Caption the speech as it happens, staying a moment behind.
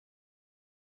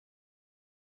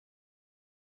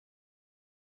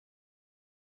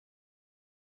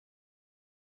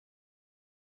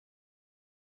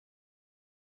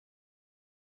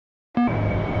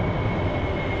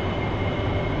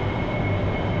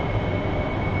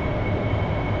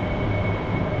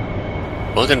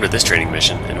Welcome to this training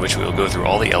mission, in which we will go through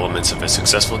all the elements of a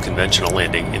successful conventional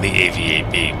landing in the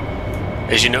AV-8B.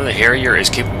 As you know, the Harrier is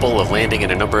capable of landing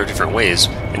in a number of different ways,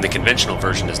 and the conventional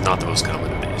version is not the most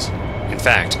common of these. In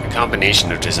fact, a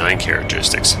combination of design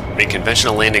characteristics make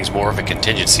conventional landings more of a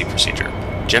contingency procedure,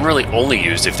 generally only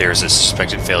used if there is a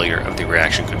suspected failure of the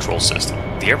reaction control system.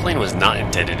 The airplane was not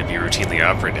intended to be routinely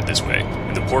operated this way,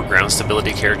 and the poor ground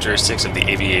stability characteristics of the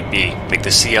AV-8B make the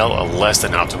CL a less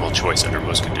than optimal choice under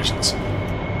most conditions.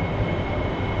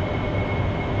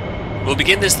 We'll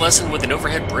begin this lesson with an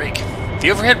overhead brake.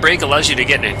 The overhead brake allows you to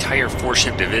get an entire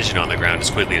 4-ship division on the ground as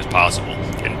quickly as possible,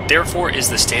 and therefore is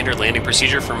the standard landing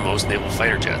procedure for most naval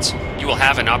fighter jets. You will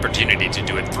have an opportunity to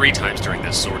do it 3 times during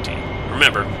this sortie.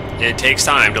 Remember, it takes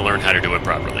time to learn how to do it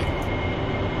properly.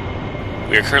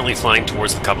 We are currently flying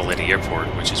towards the Cappelletti Airport,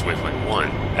 which is waypoint 1,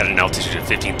 at an altitude of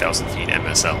 15,000 feet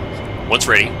MSL. Once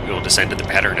ready, we will descend to the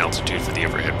pattern altitude for the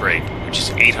overhead brake, which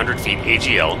is 800 feet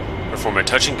AGL, perform a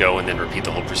touch and go, and then repeat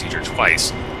the whole procedure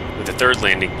twice, with the third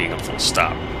landing being a full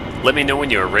stop. Let me know when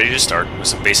you are ready to start with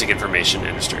some basic information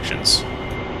and restrictions.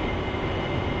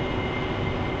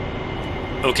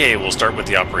 Okay, we'll start with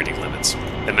the operating limits.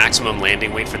 The maximum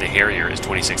landing weight for the Harrier is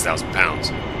 26,000 pounds.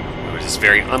 It is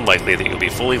very unlikely that you'll be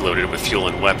fully loaded with fuel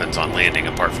and weapons on landing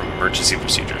apart from emergency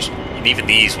procedures, and even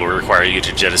these will require you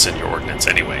to jettison your ordnance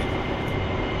anyway.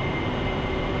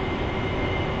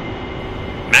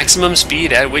 Maximum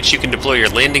speed at which you can deploy your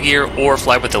landing gear or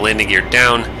fly with the landing gear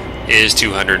down is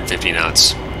 250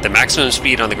 knots. The maximum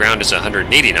speed on the ground is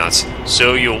 180 knots,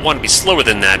 so you'll want to be slower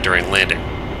than that during landing.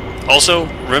 Also,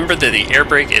 remember that the air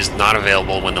brake is not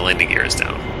available when the landing gear is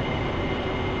down.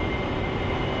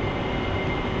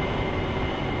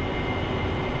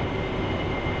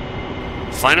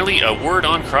 Finally, a word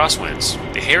on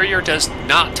crosswinds. The Harrier does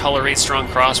not tolerate strong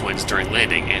crosswinds during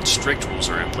landing, and strict rules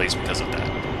are in place because of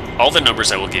that. All the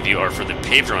numbers I will give you are for the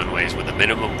paved runways with a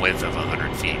minimum width of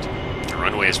 100 feet. If the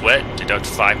runway is wet, deduct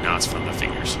 5 knots from the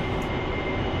figures.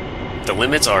 The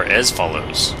limits are as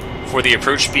follows. For the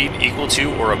approach speed equal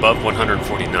to or above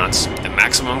 140 knots, the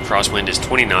maximum crosswind is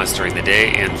 20 knots during the day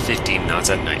and 15 knots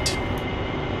at night.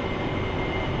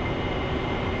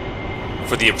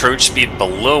 For the approach speed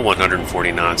below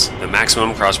 140 knots, the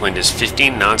maximum crosswind is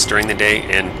 15 knots during the day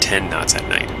and 10 knots at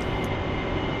night.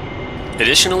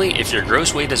 Additionally, if your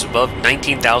gross weight is above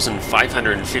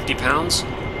 19,550 pounds,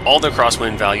 all the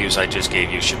crosswind values I just gave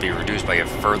you should be reduced by a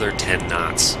further 10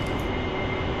 knots.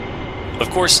 Of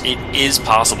course, it is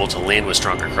possible to land with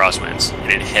stronger crosswinds,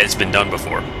 and it has been done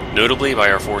before, notably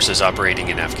by our forces operating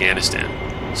in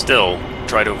Afghanistan. Still,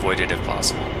 try to avoid it if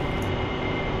possible.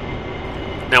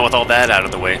 Now with all that out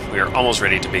of the way, we are almost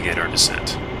ready to begin our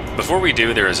descent. Before we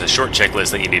do, there is a short checklist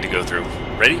that you need to go through.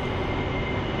 Ready?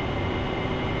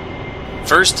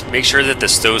 First, make sure that the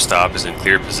stow stop is in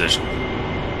clear position.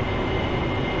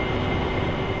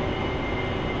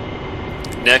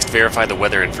 Next, verify the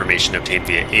weather information obtained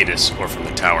via ATIS or from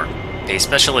the tower. Pay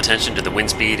special attention to the wind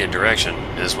speed and direction,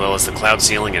 as well as the cloud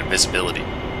ceiling and visibility.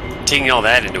 Taking all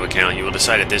that into account, you will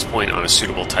decide at this point on a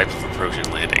suitable type of approach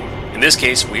and landing. In this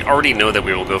case, we already know that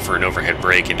we will go for an overhead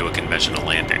brake into a conventional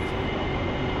landing.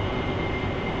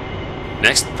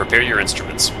 Next, prepare your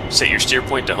instruments. Set your steer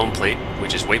point to home plate,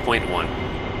 which is waypoint 1.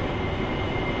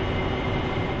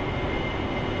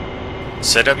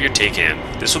 Set up your TACAN.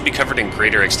 This will be covered in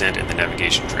greater extent in the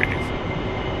navigation training.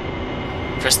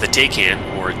 Press the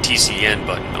TACAN or TCN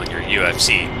button on your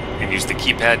UFC and use the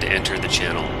keypad to enter the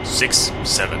channel 6,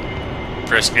 7.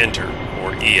 Press Enter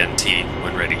or ENT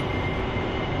when ready.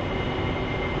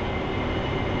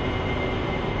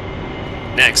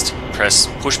 Next, press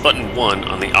push button 1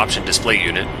 on the option display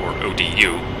unit, or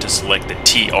ODU, to select the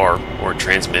TR, or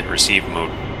transmit receive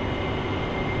mode.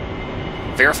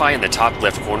 Verify in the top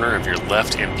left corner of your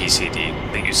left MPCD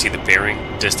that you see the bearing,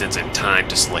 distance, and time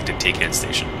to selected TACAN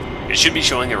station. It should be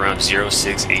showing around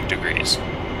 068 degrees.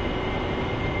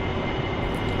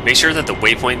 Make sure that the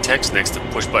waypoint text next to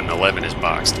push button 11 is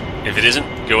boxed. If it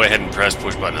isn't, go ahead and press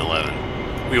push button 11.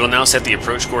 We will now set the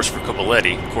approach course for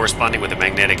Cappelletti, corresponding with the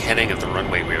magnetic heading of the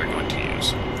runway we are going to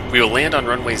use. We will land on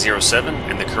runway 07,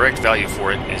 and the correct value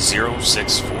for it is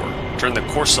 064. Turn the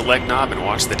course select knob and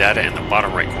watch the data in the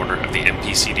bottom right corner of the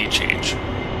MPCD change.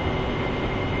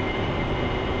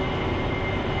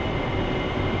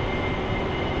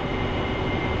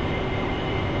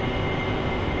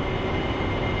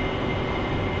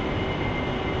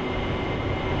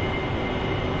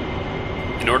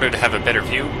 In order to have a better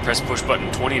view, press push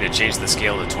button 20 to change the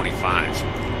scale to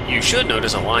 25. You should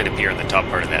notice a line appear in the top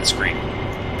part of that screen.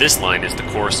 This line is the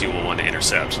course you will want to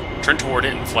intercept. Turn toward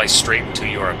it and fly straight until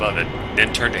you are above it,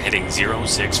 then turn to heading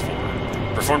 064.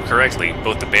 Performed correctly,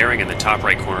 both the bearing in the top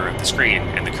right corner of the screen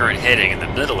and the current heading in the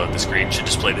middle of the screen should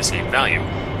display the same value,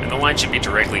 and the line should be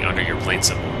directly under your plane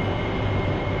symbol.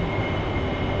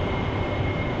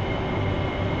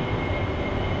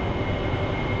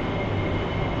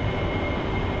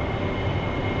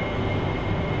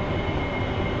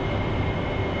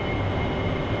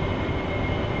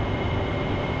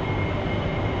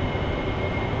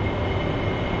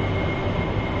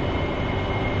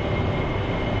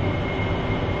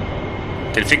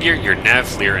 Configure your nav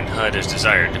FLIR and HUD as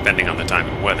desired depending on the time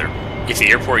and weather. If the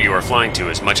airport you are flying to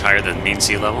is much higher than mean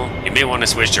sea level, you may want to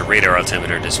switch to radar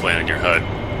altimeter display on your HUD.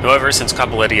 However, since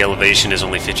Capelletti elevation is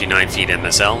only 59 feet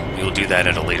MSL, we will do that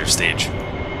at a later stage.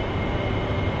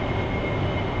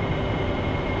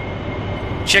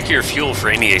 Check your fuel for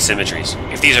any asymmetries.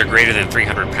 If these are greater than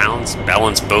 300 pounds,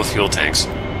 balance both fuel tanks.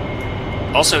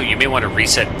 Also, you may want to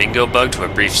reset bingo bug to a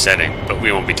brief setting, but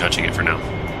we won't be touching it for now.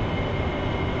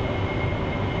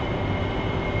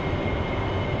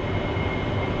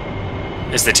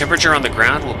 As the temperature on the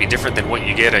ground will be different than what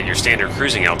you get at your standard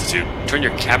cruising altitude, turn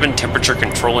your cabin temperature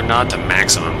controller knob to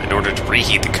maximum in order to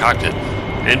preheat the cockpit,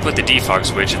 and put the defog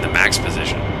switch in the max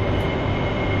position.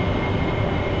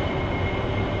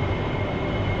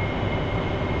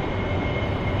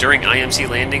 During IMC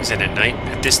landings and at night,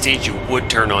 at this stage you would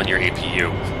turn on your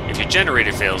APU. If your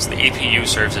generator fails, the APU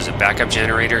serves as a backup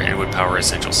generator and would power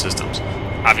essential systems.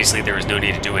 Obviously there is no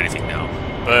need to do anything now,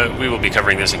 but we will be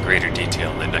covering this in greater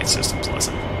detail in the night systems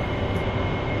lesson.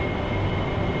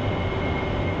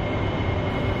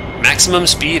 Maximum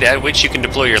speed at which you can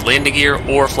deploy your landing gear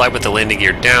or fly with the landing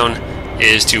gear down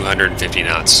is 250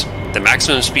 knots. The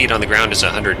maximum speed on the ground is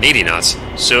 180 knots,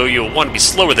 so you'll want to be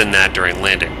slower than that during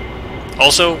landing.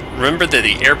 Also, remember that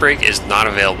the air brake is not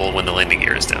available when the landing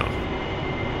gear is down.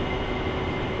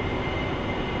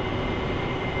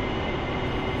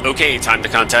 Okay, time to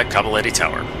contact Capelletti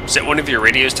Tower. Set one of your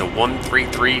radios to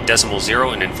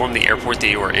 133.0 and inform the airport that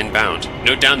you are inbound.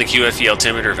 Note down the QFE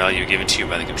altimeter value given to you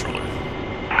by the controller.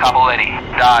 Capelletti,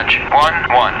 Dodge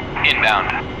 1-1,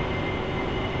 inbound.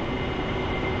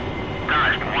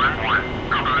 Dodge 1-1,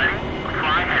 Capelletti,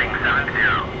 fly heading 70,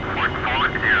 port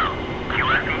forward 0,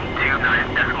 QFE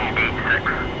 29.86,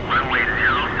 runway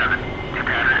 07, to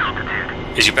pattern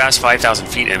altitude. As you pass 5,000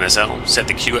 feet MSL, set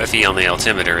the QFE on the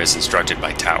altimeter as instructed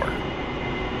by Tower.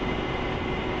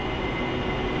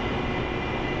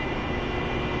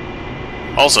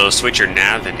 Also, switch your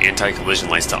nav and anti-collision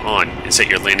lights to on and set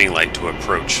your landing light to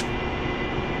approach.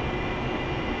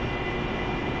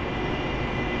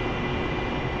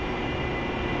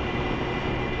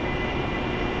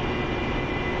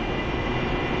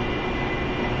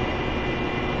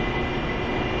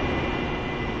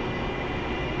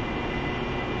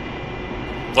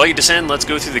 While you descend, let's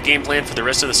go through the game plan for the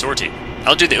rest of the sortie.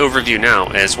 I'll do the overview now,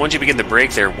 as once you begin the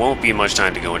brake there won't be much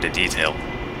time to go into detail.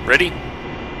 Ready?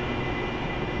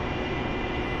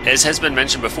 As has been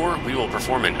mentioned before, we will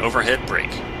perform an overhead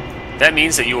brake. That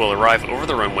means that you will arrive over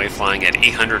the runway flying at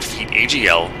 800 feet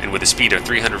AGL and with a speed of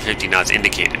 350 knots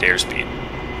indicated airspeed.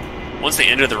 Once the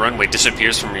end of the runway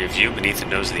disappears from your view beneath the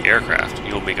nose of the aircraft,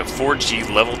 you will make a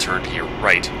 4G level turn to your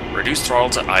right, reduce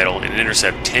throttle to idle, and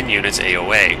intercept 10 units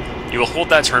AOA. You will hold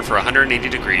that turn for 180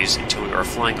 degrees until you are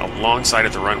flying alongside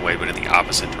of the runway but in the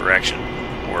opposite direction,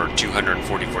 or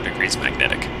 244 degrees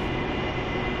magnetic.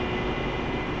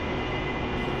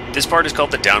 This part is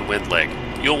called the downwind leg.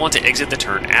 You'll want to exit the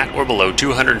turn at or below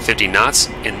 250 knots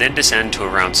and then descend to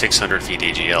around 600 feet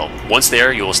AGL. Once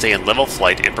there, you will stay in level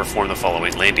flight and perform the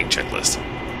following landing checklist.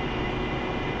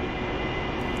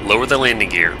 Lower the landing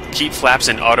gear, keep flaps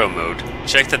in auto mode,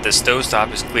 check that the stow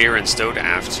stop is clear and stowed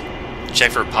aft,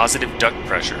 check for positive duct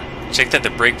pressure, check that the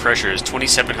brake pressure is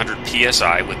 2700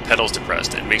 psi with pedals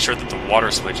depressed, and make sure that the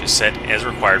water switch is set as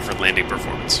required for landing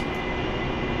performance.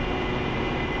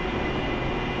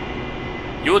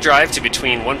 You will drive to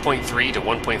between 1.3 to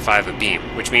 1.5 abeam,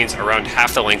 which means around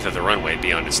half the length of the runway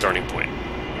beyond its starting point.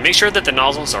 Make sure that the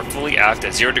nozzles are fully aft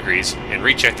at 0 degrees and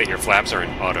recheck that your flaps are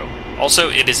in auto. Also,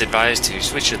 it is advised to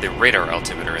switch to the radar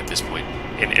altimeter at this point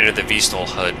and enter the VSTOL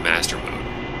HUD master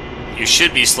mode. You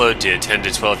should be slowed to 10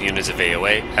 to 12 units of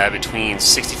AOA at between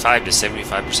 65 to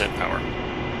 75% power.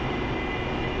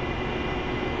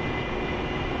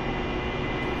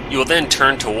 You will then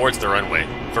turn towards the runway.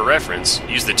 For reference,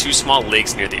 use the two small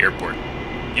lakes near the airport.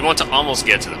 You want to almost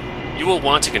get to them. You will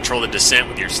want to control the descent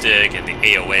with your stick and the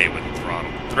AOA with the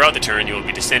throttle. Throughout the turn, you will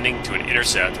be descending to an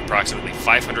intercept approximately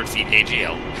 500 feet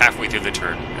AGL halfway through the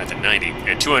turn at the 90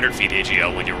 and 200 feet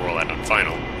AGL when you roll out on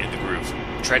final in the groove.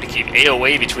 Try to keep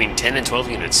AOA between 10 and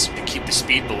 12 units and keep the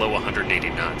speed below 180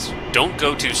 knots. Don't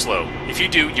go too slow. If you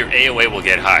do, your AOA will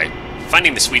get high.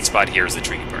 Finding the sweet spot here is the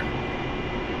tricky part.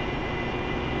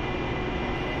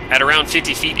 At around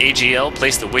 50 feet AGL,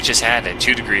 place the witch's hat at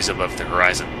 2 degrees above the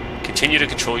horizon. Continue to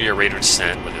control your rate of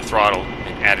descent with the throttle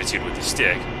and attitude with the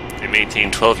stick, and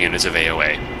maintain 12 units of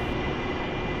AOA.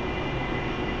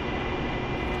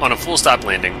 On a full stop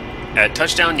landing, at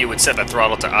touchdown you would set the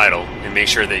throttle to idle and make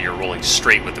sure that you're rolling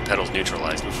straight with the pedals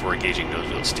neutralized before engaging nose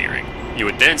wheel steering. You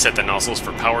would then set the nozzles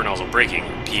for power nozzle braking,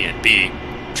 P and B,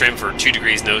 trim for 2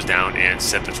 degrees nose down, and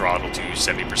set the throttle to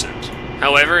 70%.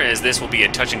 However, as this will be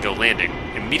a touch and go landing,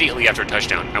 immediately after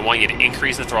touchdown, I want you to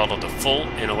increase the throttle to full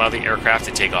and allow the aircraft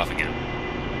to take off again.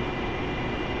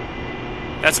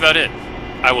 That's about it.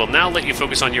 I will now let you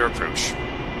focus on your approach.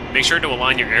 Make sure to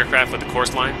align your aircraft with the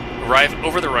course line, arrive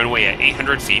over the runway at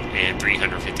 800 feet and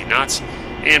 350 knots,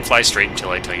 and fly straight until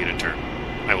I tell you to turn.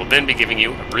 I will then be giving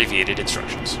you abbreviated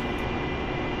instructions.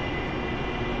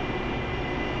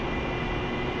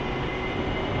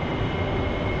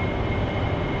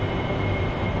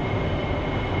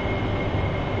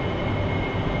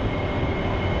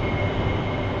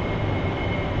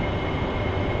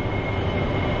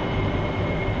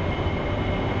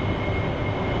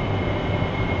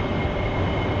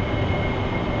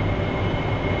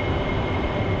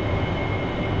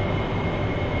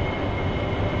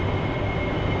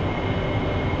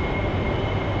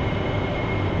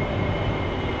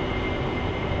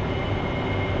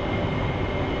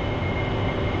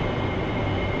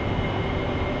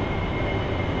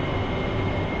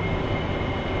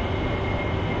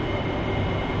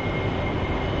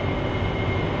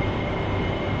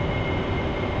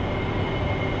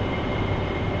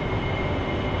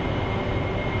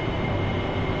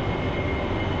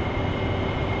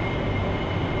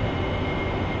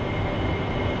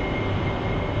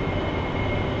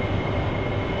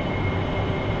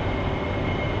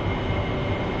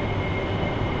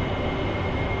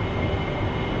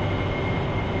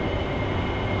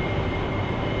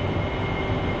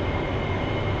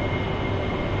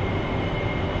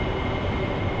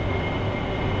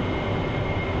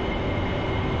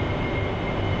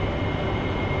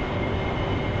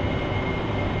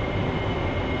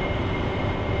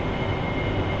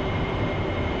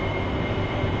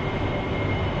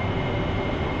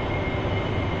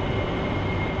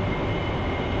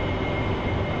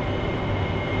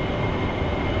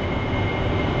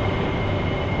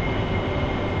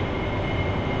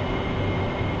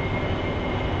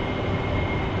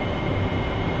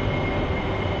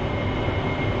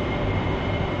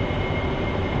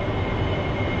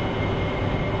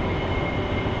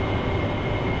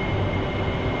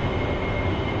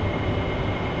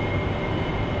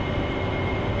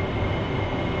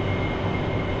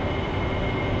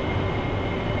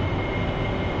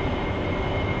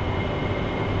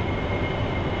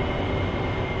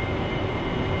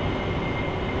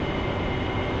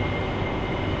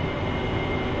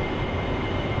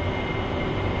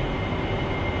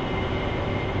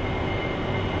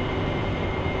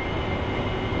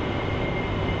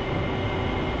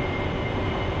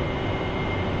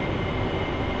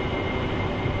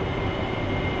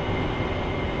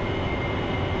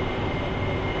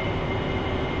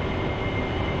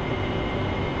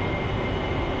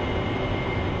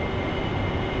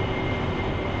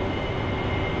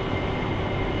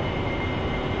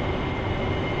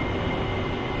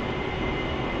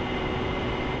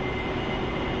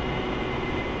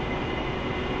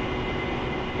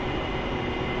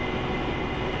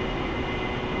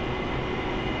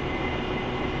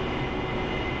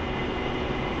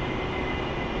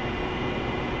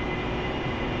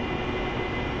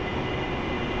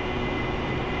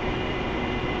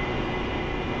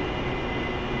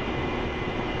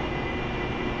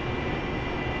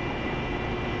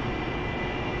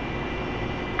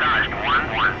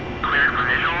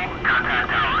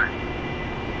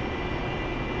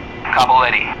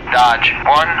 Capoletti, Dodge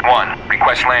 1-1,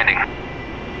 request landing.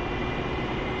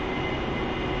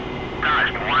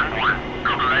 Dodge 1-1,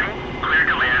 Capoletti, cleared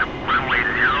to land, runway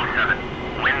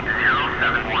 07, wind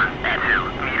 071 at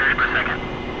 2 meters per second.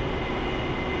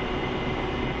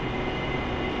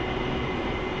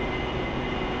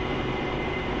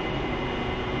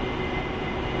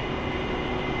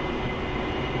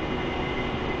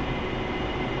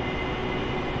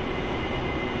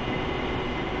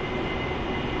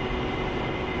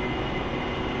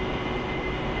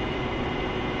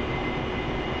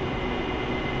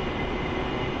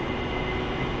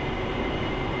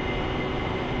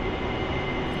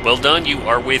 Well done, you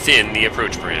are within the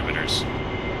approach parameters.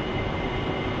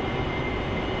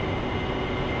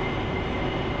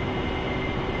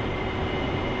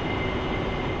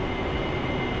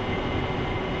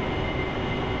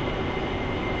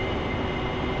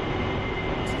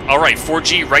 Alright,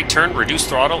 4G, right turn, reduce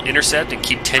throttle, intercept, and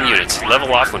keep 10 units.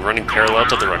 Level off when running parallel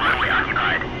to the runway. Runway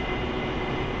occupied.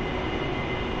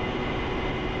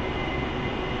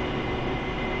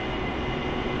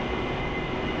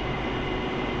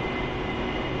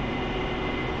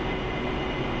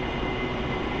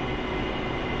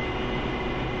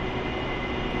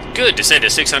 Good, descend to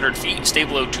 600 feet, stay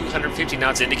below 250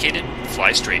 knots indicated,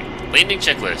 fly straight. Landing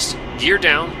checklist, gear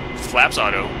down, flaps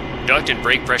auto, duct and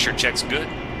brake pressure checks good,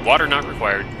 water not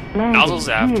required, nozzles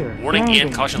aft, warning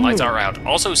and caution lights are out.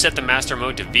 Also set the master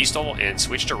mode to VSTOL and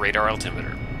switch to radar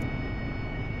altimeter.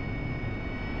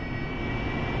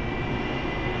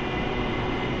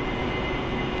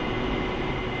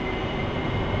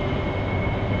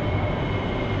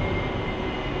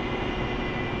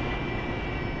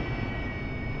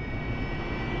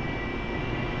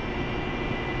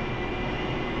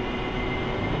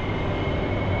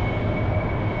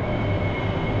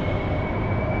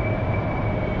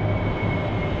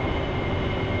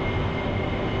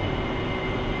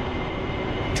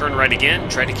 Turn right again,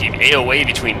 try to keep AOA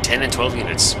between 10 and 12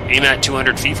 units. Aim at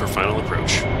 200 feet for final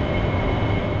approach.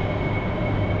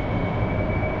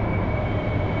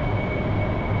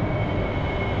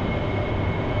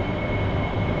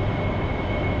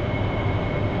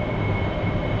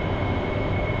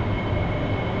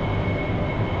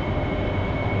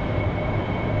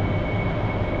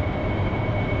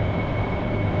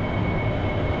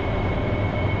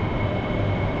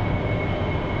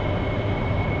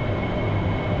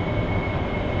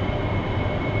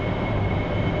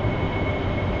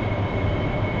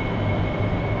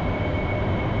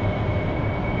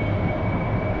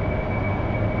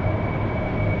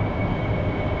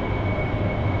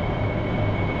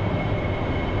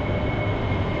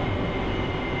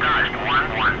 Dodge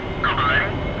 1-1. Couple ready?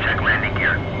 Check landing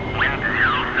gear. Wind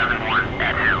 071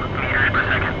 at 2 meters per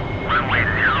second. Runway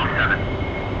 07.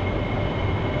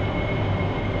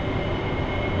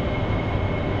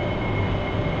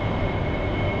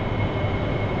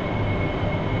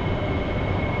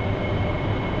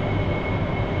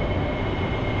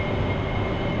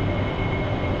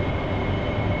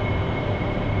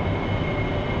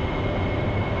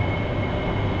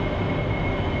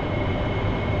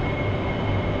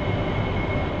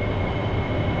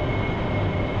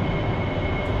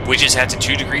 Which is at to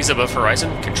 2 degrees above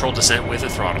horizon, control descent with the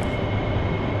throttle.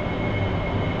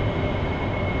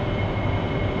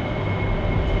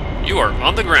 You are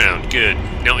on the ground, good.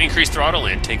 Now increase throttle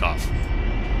and take off.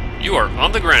 You are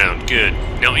on the ground, good.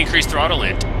 Now increase throttle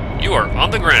and... You are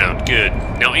on the ground, good.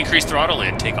 Now increase throttle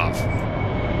and take off.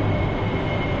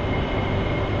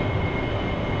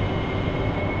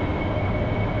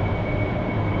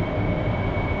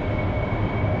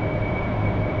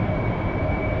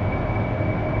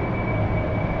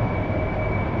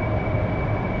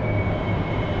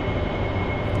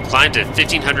 Climb to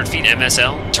 1,500 feet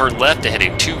MSL, turn left to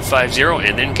heading 250,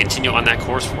 and then continue on that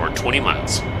course for 20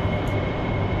 miles.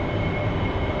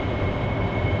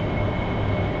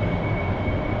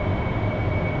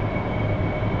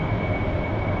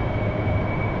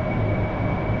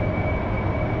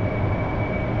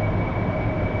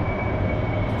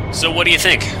 So what do you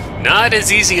think? Not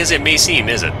as easy as it may seem,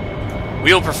 is it?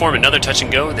 We will perform another touch and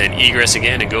go, then egress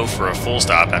again and go for a full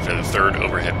stop after the third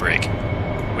overhead brake.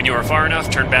 When you are far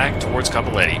enough, turn back towards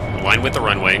Capelletti, align with the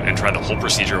runway, and try the whole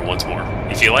procedure once more.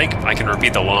 If you like, I can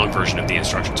repeat the long version of the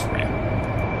instructions for you.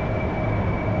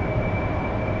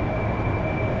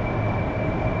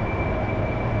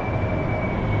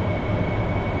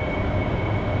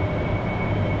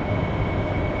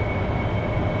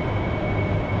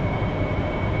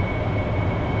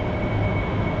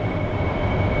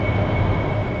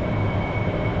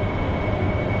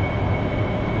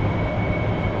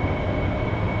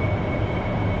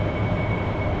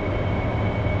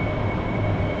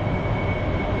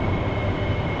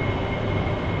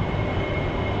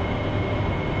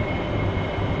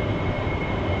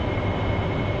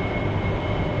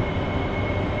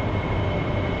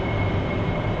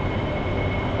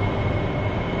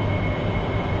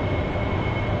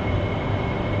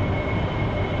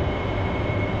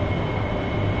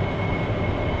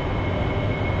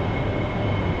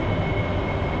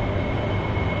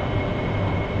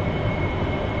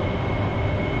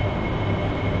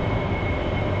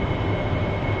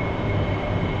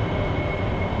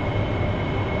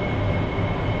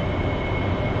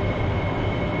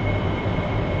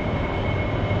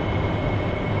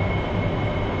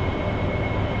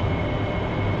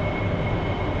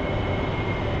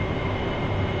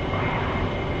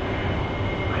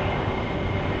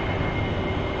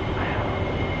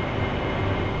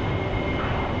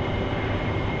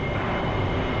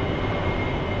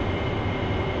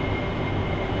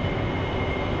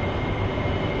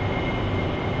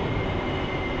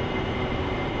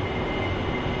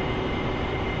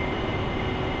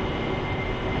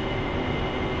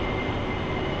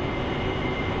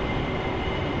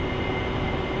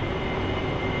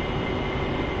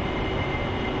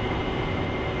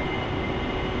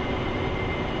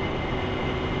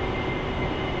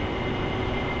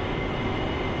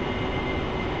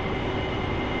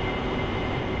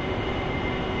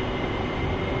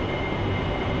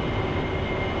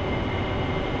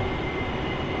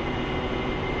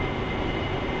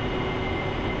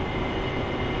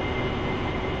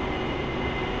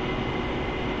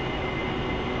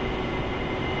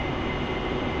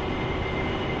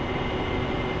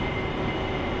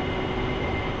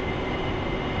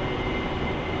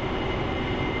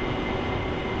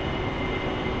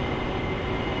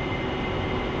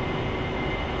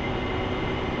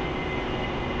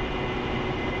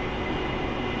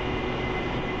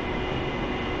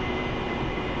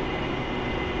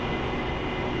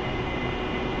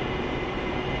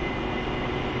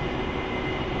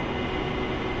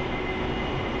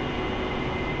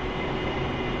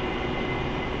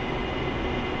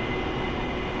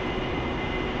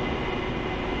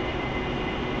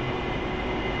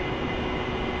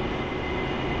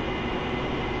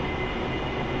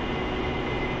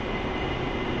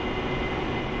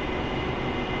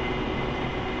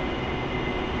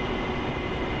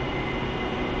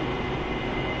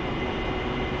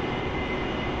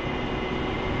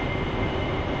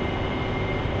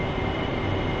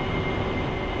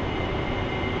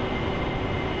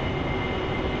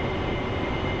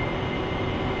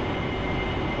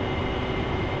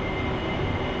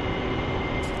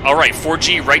 Alright,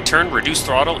 4G, right turn, reduce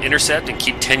throttle, intercept, and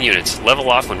keep 10 units. Level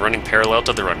off when running parallel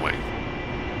to the runway.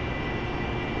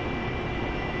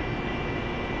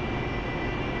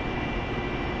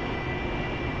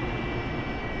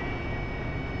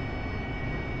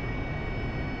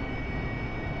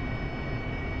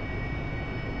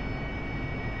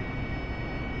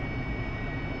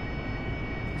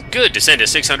 Good, descend to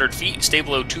 600 feet, stay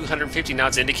below 250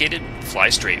 knots indicated, fly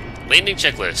straight. Landing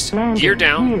checklist, gear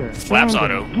down, flaps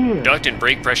auto, duct and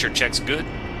brake pressure checks good,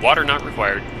 water not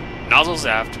required, nozzles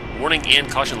aft, warning and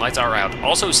caution lights are out.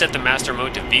 Also set the master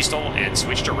mode to VSTOL and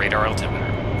switch to radar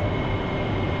altimeter.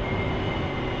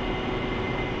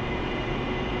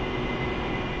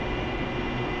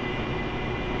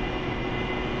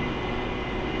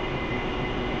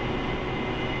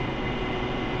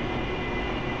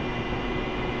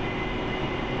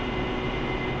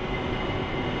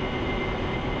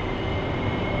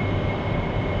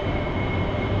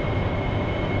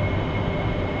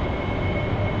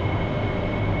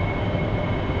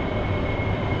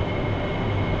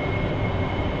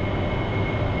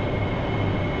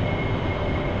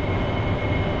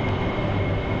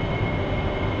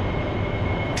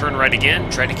 Turn right again,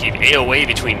 try to keep AOA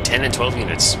between 10 and 12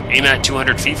 units. Aim at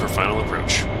 200 feet for final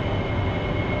approach.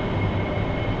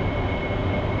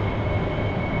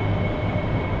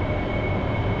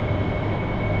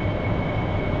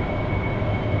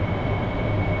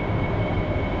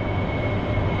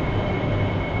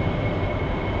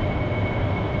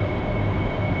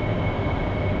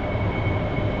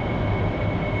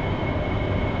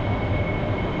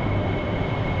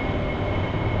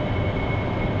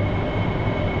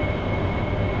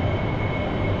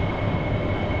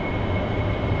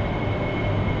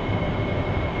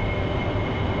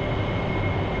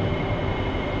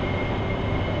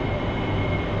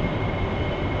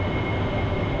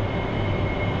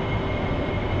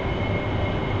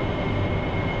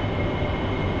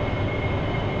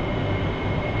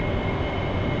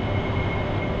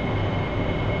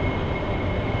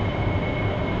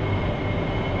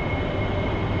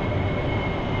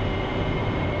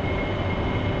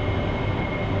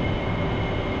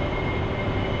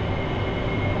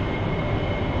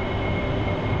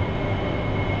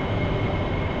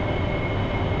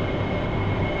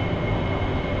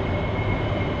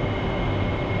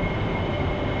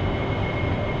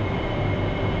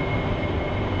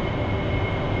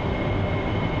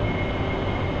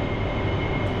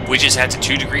 Wedges hat to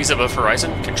 2 degrees above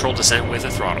horizon, control descent with the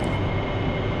throttle.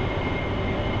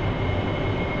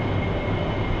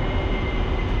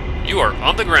 You are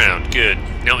on the ground, good.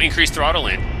 Now increase throttle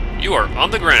in. You are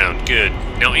on the ground, good.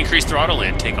 Now increase throttle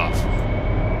in, take off.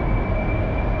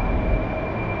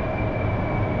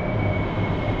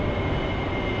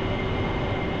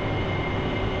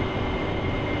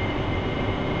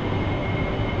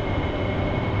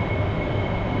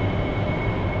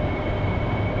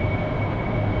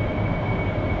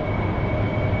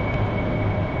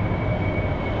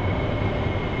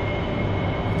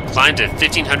 Climb to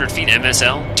 1,500 feet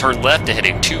MSL, turn left to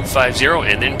heading 250,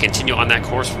 and then continue on that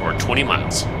course for 20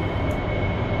 miles.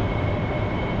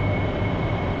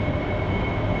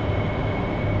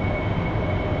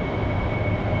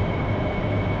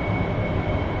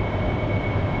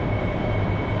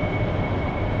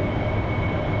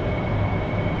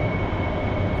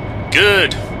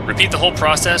 Good! Repeat the whole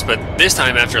process, but this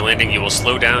time after landing you will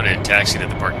slow down and taxi to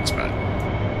the parking spot.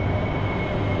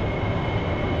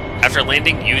 After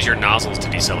landing, use your nozzles to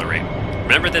decelerate.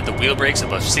 Remember that the wheel brakes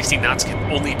above 60 knots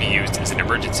can only be used as an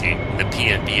emergency, and the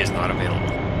PNB is not available.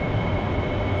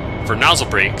 For nozzle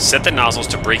brake, set the nozzles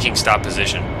to braking stop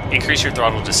position, increase your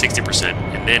throttle to 60%,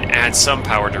 and then add some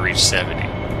power to reach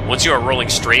 70. Once you are rolling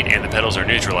straight and the pedals are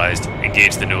neutralized,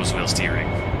 engage the nose wheel steering.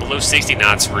 Below 60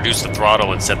 knots, reduce the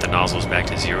throttle and set the nozzles back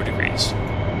to 0 degrees.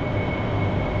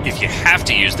 If you have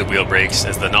to use the wheel brakes,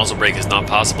 as the nozzle brake is not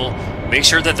possible, make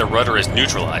sure that the rudder is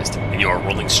neutralized and you are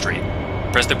rolling straight.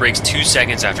 Press the brakes 2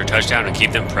 seconds after touchdown and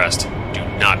keep them pressed. Do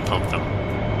not pump them.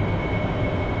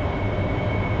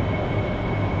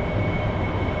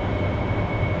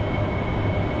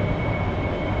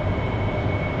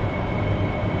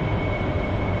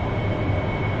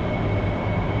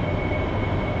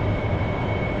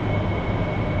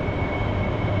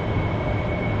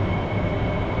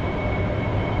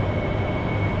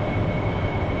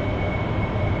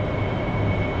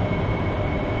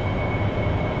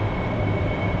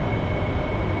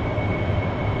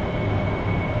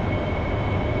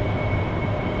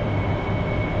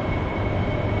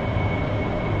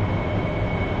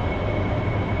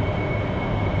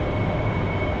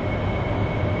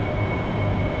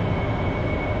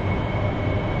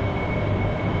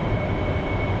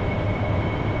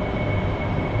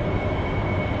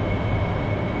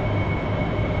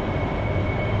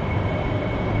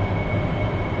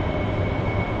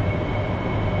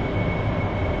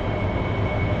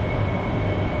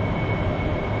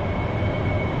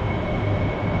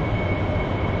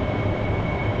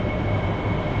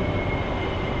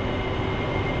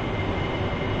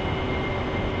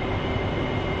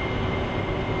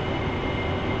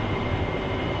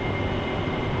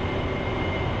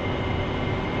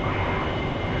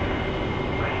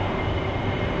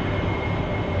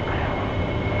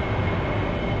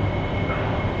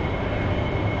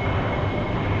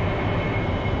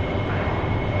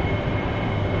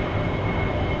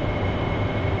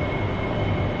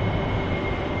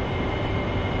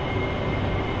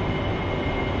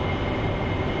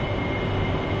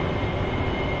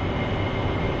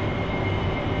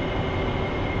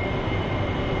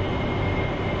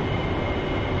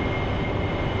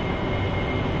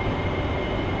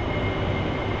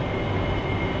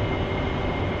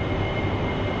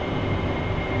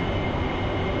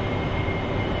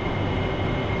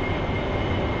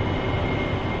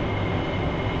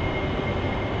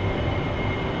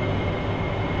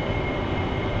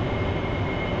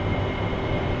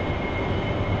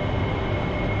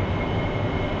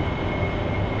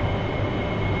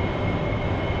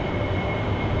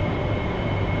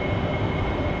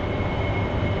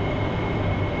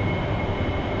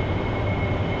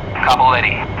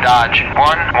 Dodge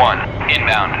 1-1,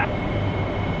 inbound.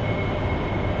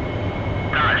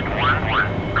 Dodge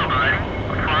 1-1. Cobra ready.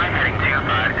 Fly heading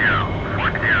 250.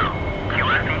 40.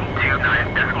 QFE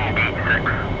 29.86.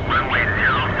 Runway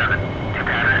 07 to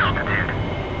pattern altitude.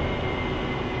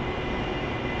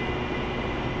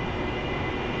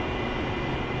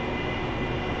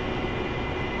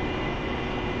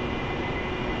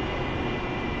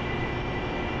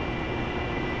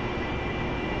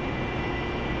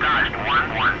 Dodge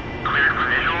 1-1. Cleared for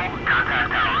visual. Contact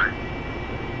tower.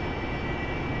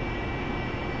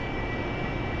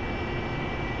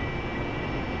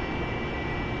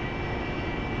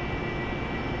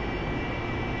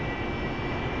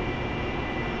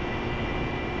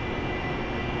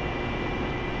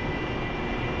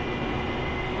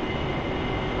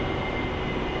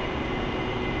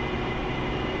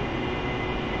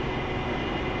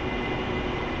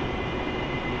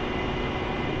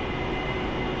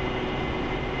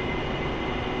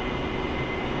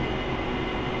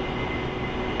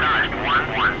 Dodge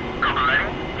 1-1. Cobra ready.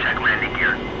 Check landing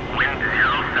gear. Wind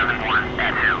 071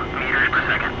 at 2 meters per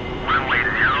second. Runway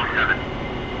 07.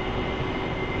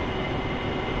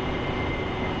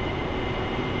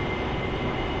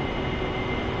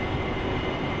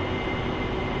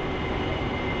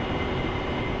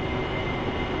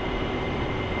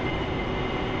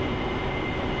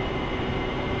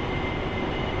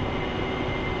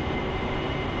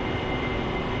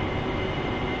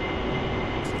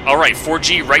 Alright,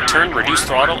 4G, right turn, reduce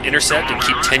throttle, intercept, and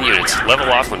keep 10 units.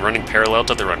 Level off when running parallel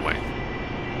to the runway.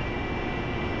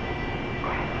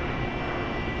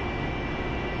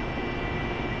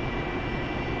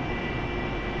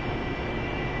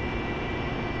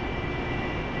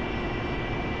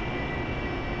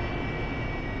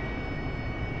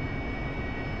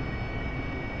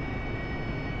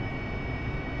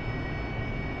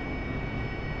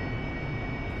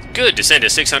 Good, descend to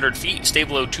 600 feet, stay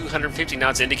below 250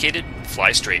 knots indicated,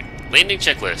 fly straight. Landing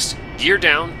checklist, gear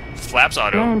down, flaps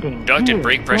auto, Landing duct and gear,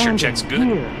 brake pressure landing checks good,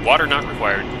 gear. water not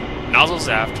required, nozzles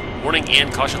aft, warning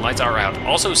and caution lights are out.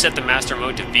 Also set the master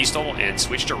mode to VSTOL and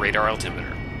switch to radar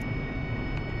altimeter.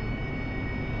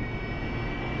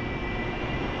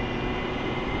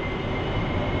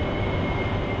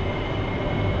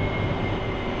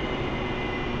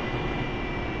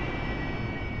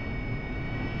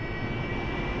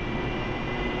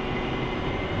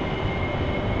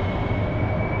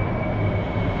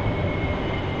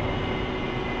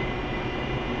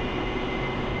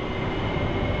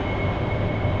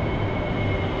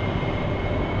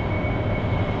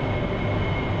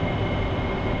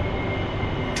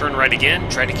 Turn right again,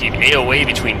 try to keep AOA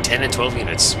between 10 and 12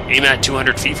 units. Aim at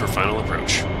 200 feet for final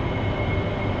approach.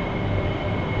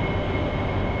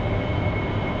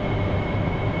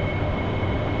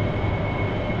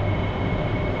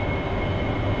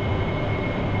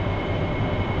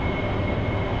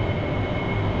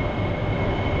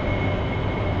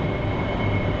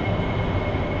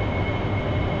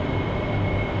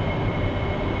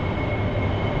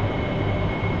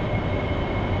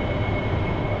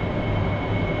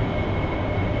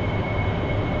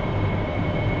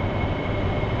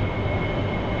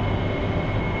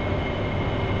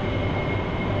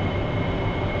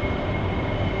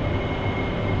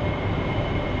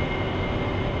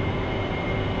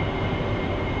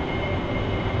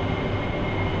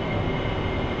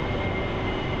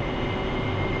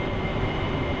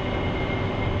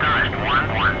 Dodge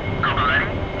 1-1. Cobra ready.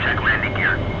 Check landing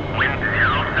gear. Wind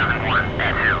 071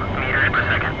 at 2 meters per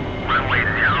second. Runway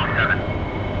 07.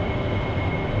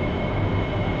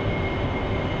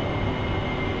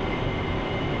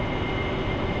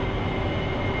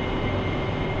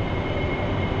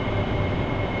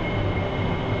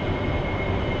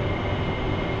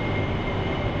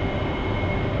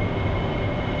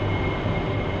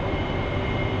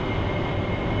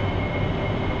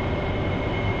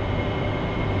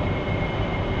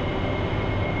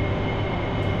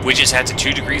 Wedge is hat to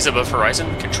 2 degrees above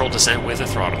horizon, control descent with a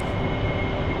throttle.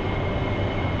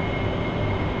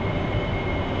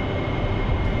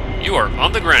 You are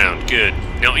on the ground, good.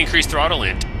 Now increase throttle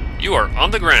and you are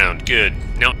on the ground, good.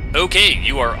 Now, okay,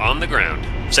 you are on the ground.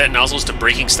 Set nozzles to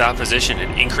braking stop position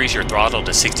and increase your throttle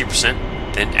to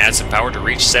 60%, then add some power to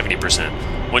reach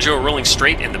 70%. Once you are rolling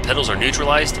straight and the pedals are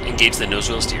neutralized, engage the nose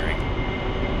wheel steering.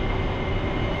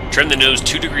 Trim the nose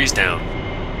 2 degrees down.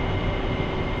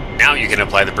 Now you can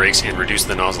apply the brakes and reduce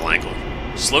the nozzle angle.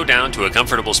 Slow down to a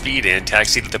comfortable speed and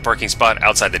taxi to the parking spot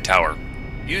outside the tower.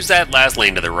 Use that last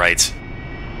lane to the right.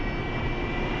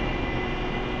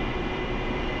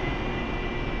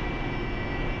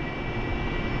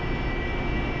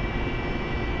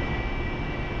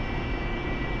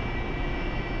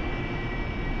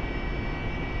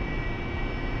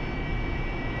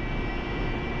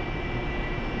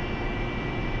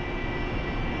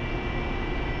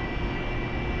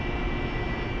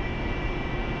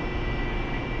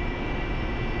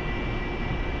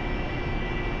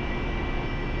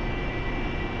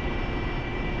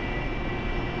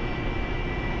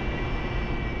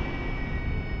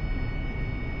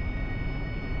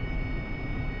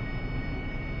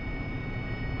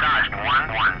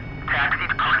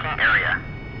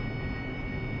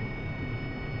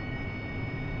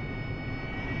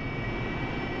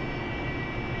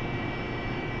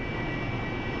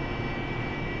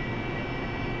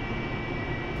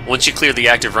 Once you clear the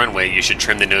active runway, you should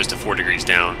trim the nose to 4 degrees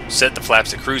down, set the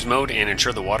flaps to cruise mode, and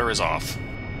ensure the water is off.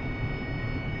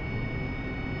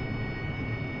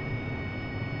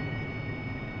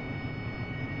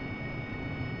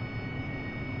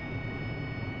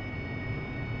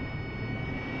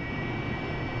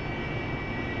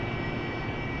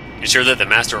 Ensure that the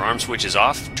master arm switch is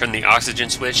off, turn the oxygen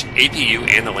switch, APU,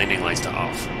 and the landing lights to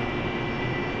off.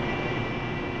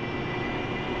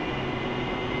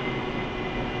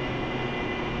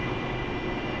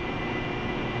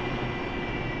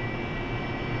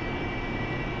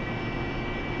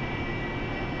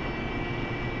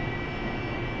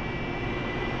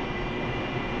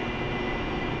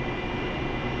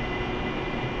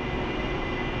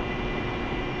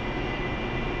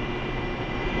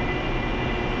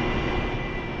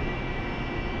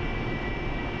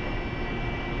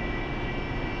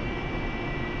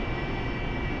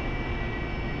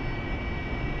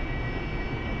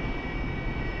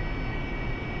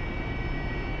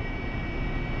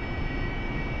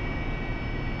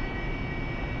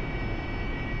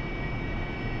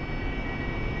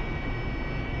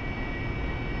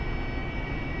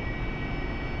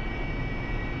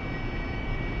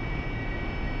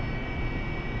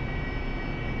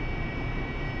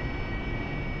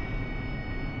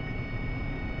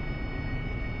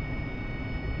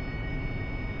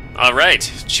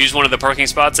 Alright, choose one of the parking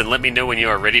spots and let me know when you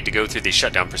are ready to go through the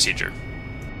shutdown procedure.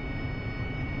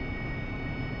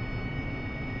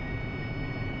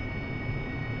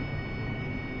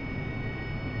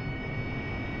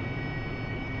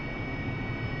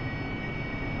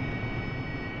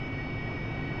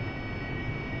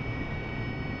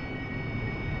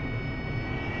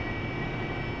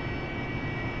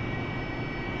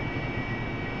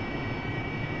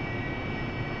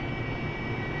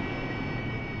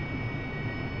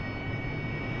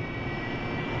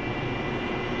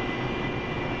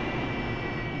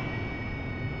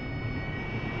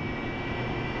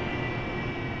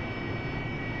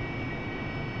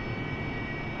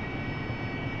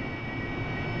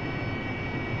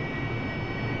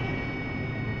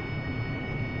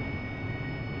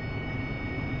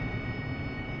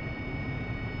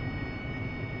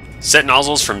 Set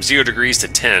nozzles from 0 degrees to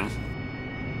 10.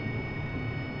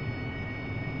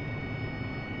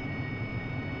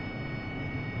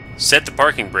 Set the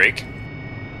parking brake.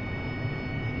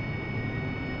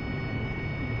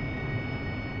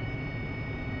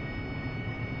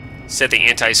 Set the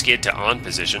anti-skid to on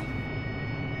position.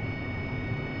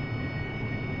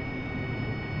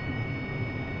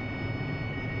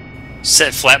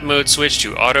 Set flap mode switch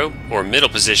to auto or middle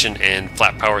position and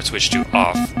flap power switch to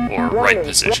off or right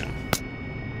position.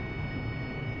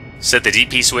 Set the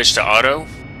DP switch to auto.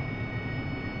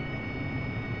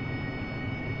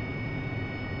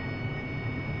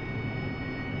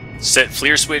 Set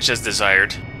FLIR switch as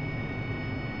desired.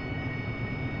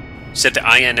 Set the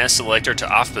INS selector to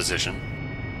off position.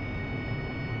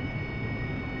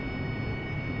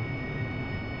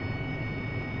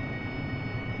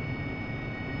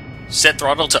 Set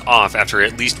throttle to off after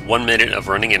at least 1 minute of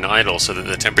running in idle so that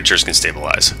the temperatures can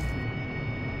stabilize.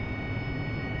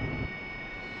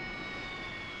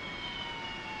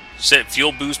 Set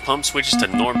fuel boost pump switches to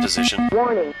norm position.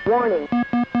 Warning, warning,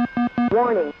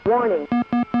 warning, warning.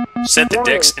 Set the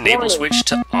DEX enable switch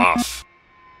to off.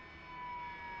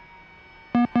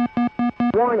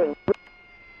 Warning.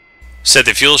 Set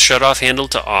the fuel shutoff handle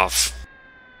to off.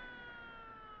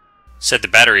 Set the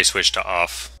battery switch to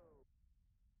off.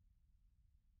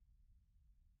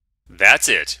 That's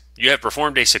it. You have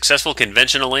performed a successful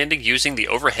conventional landing using the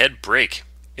overhead brake.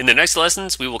 In the next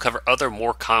lessons, we will cover other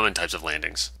more common types of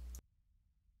landings.